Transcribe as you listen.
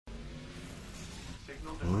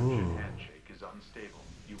Signal diffraction handshake is unstable.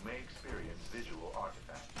 You may experience visual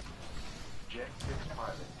artifacts. Gen 6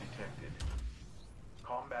 pilot detected.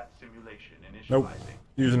 Combat simulation Nope. initializing.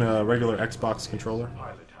 Using a regular Xbox controller.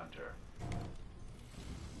 Pilot hunter.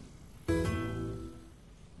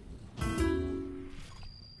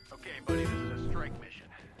 Okay, buddy, this is a strike mission.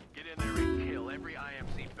 Get in there and kill every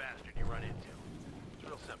IMC bastard you run into. It's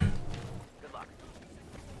real simple. Good luck.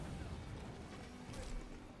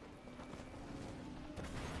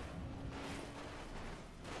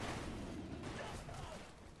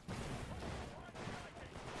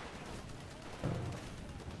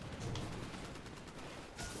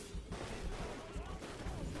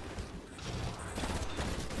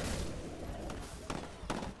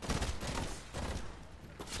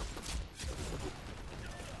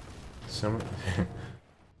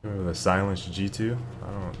 Remember the silenced G2?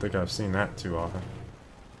 I don't think I've seen that too often.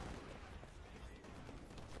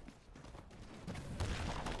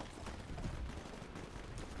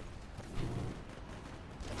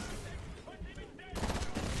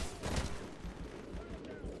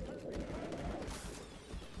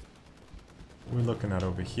 What are we looking at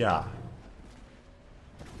over here?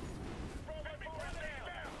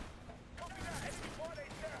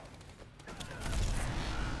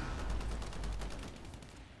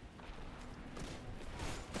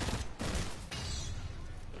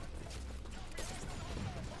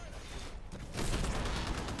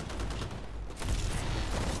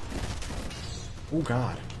 Oh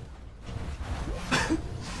God. Nice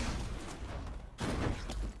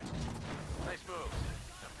move.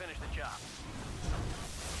 Now finish the job.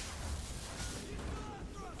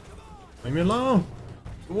 Leave me alone!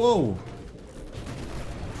 Whoa!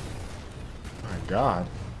 My God.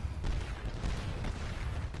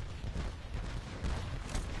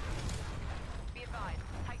 Be advised,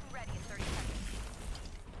 Titan ready in 30 seconds.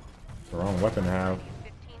 The wrong weapon to have.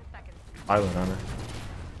 15 seconds. Pilot hunter.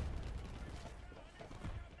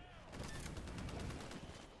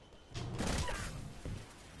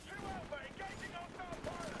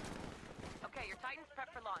 Okay, your Titan's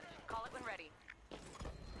prepped for launch. Call it when ready.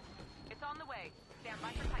 It's on the way. Stand by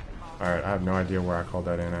for Titanfall. Alright, I have no idea where I called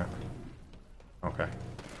that in at. Okay.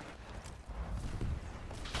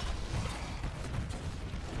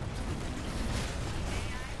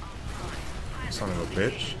 Son of a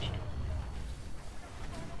bitch.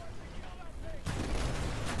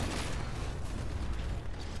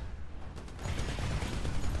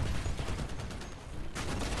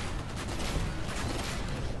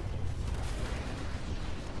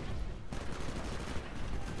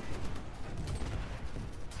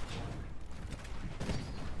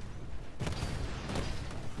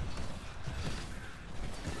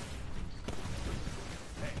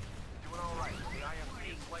 Doing all right. The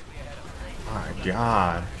IMC is slightly ahead of us. My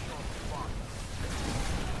God.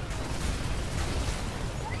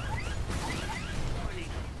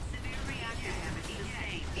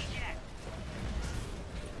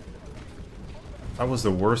 That was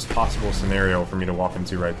the worst possible scenario for me to walk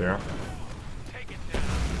into right there. Take it down.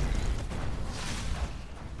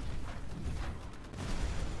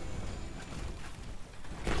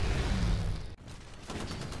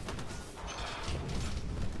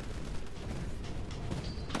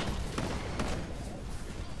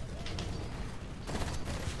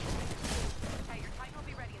 Okay, your Titan will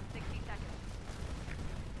be ready in 60 seconds.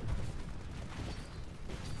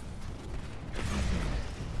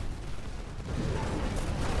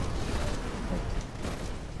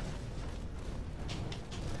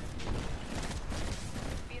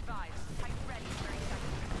 Be advised, Titan ready in 30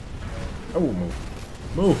 seconds. Oh, move.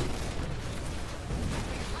 Move!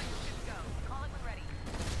 Your Titan's good to go. Call it when ready.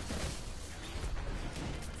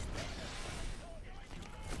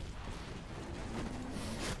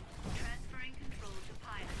 Transferring control to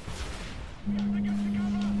pilot.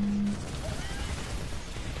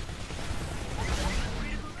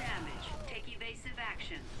 Critical damage. Take evasive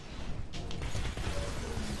action.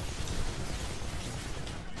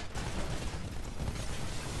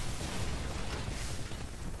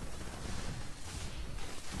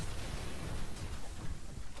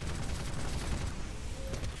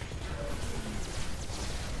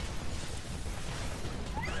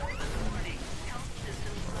 Warning. Health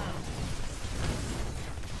system low.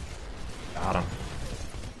 Got him.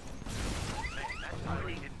 Man, that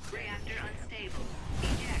Tyree didn't say Reactor shit. unstable.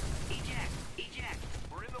 Eject. Eject. Eject.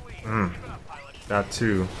 We're in the lead. Mm. Keep it up, pilot. That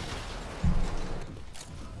too.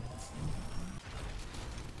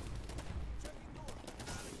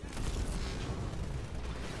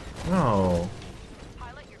 No.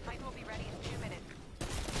 Pilot, your Titan will be ready in 2 minutes.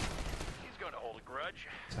 He's going to hold a grudge.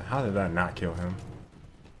 So how did that not kill him?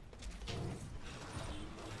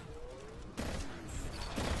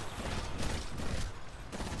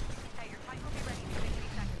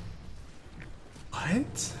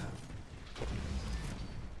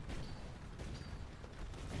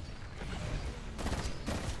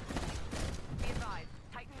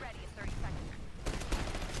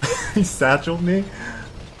 He satcheled me?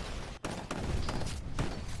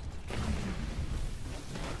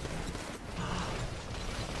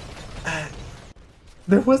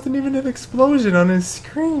 There wasn't even an explosion on his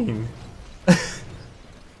screen.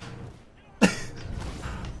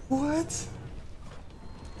 What? It's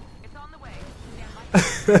on the way.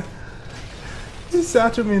 Stand by. He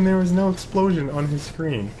satcheled me and there was no explosion on his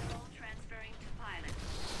screen. All transferring to pilot.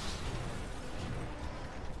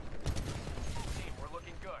 Team, we're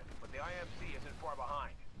looking good, but the IMC isn't far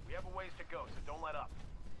behind. We have a ways to go, so don't let up.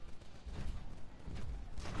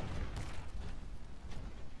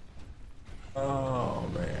 Oh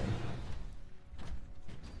man.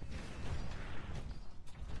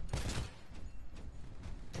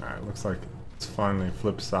 Alright, looks like it's finally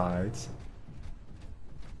flipped sides.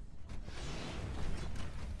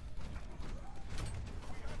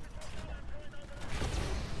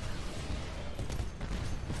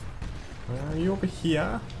 Are you over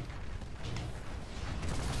here?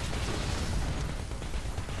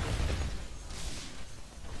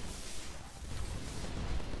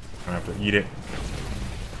 I have to eat it.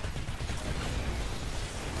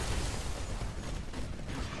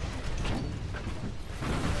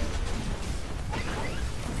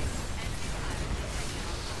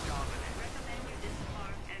 Recommend you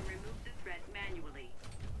disarm and remove the threat manually.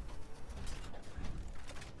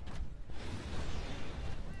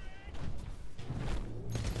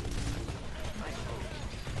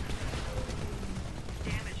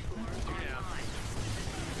 Damage core online.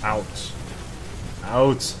 Out.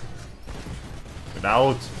 Out. Get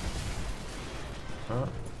out. Huh?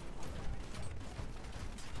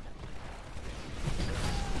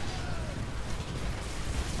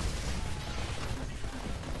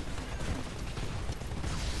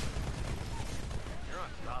 You're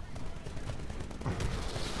on top.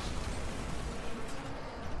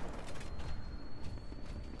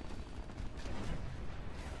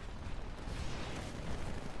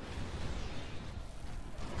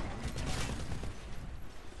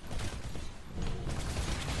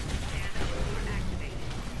 Damage core activated.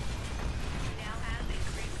 You now have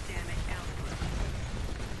increased damage output.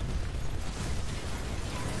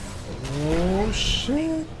 Oh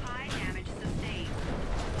shit. High damage sustained.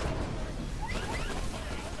 Pilot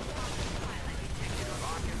detected on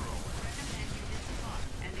rock and roll. Recommend you disarm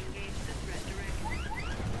and engage the threat directly.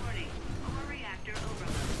 Warning, core reactor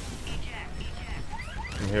overload. Eject.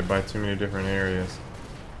 I'm hit by too many different areas.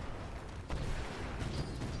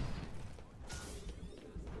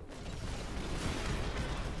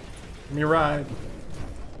 Give me a ride.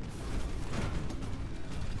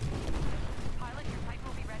 Pilot, your Titan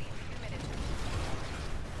will be ready in 2 minutes.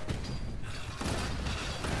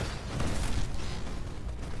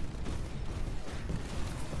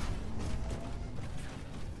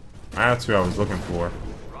 That's who I was looking for.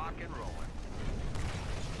 Rock and rolling.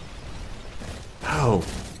 Oh.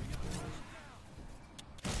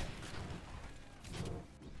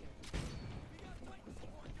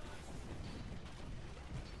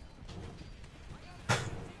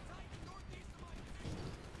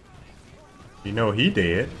 You know he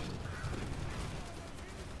did.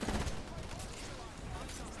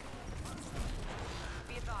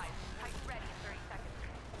 Be advised, Titan ready in 30 seconds.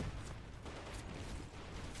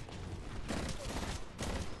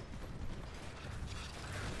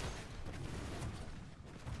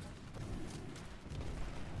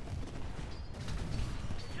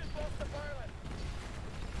 Just lost the pilot.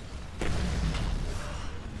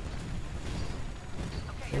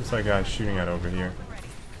 Okay, Looks like guys shooting at over here. when ready.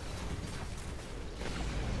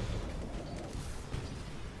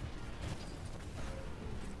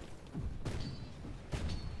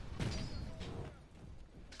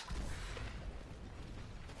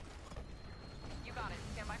 You got it.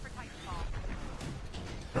 Stand by for Titanfall.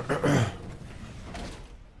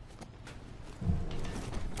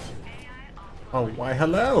 AI offline. Oh, why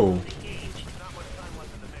hello. Engaged. There's not much time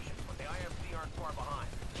left in the mission, but the IMC aren't far behind.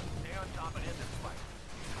 Stay on top and end this fight.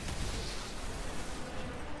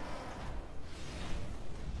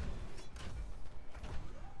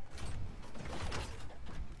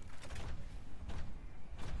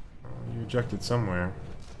 You ejected somewhere.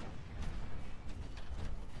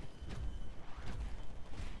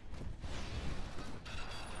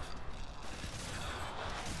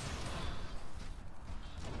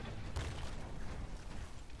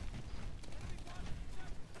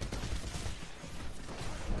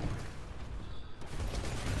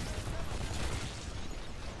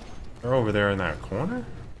 They're over there in that corner?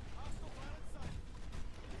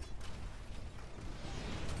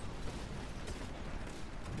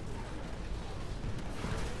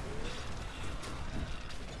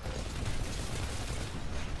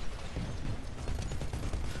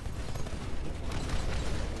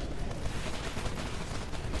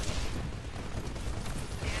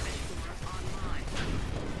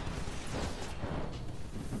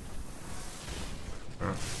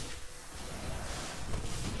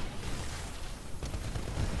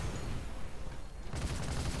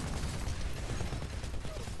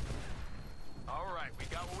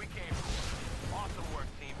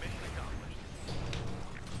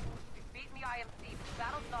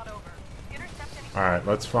 Alright,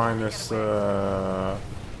 let's find this, other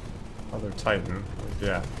Titan.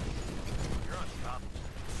 Yeah. You're on top.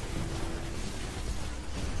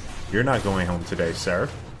 You're not going home today, sir.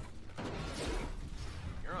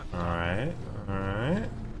 You're on top. Alright, alright.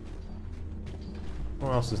 Who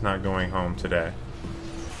else is not going home today?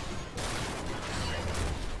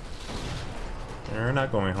 You're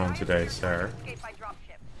not going home today, sir. Escape by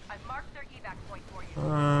dropship. I've marked their evac point for you. Take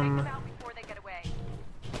Um, them out before they get away.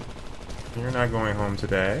 You're not going home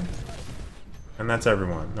today. And that's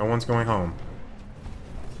everyone. No one's going home.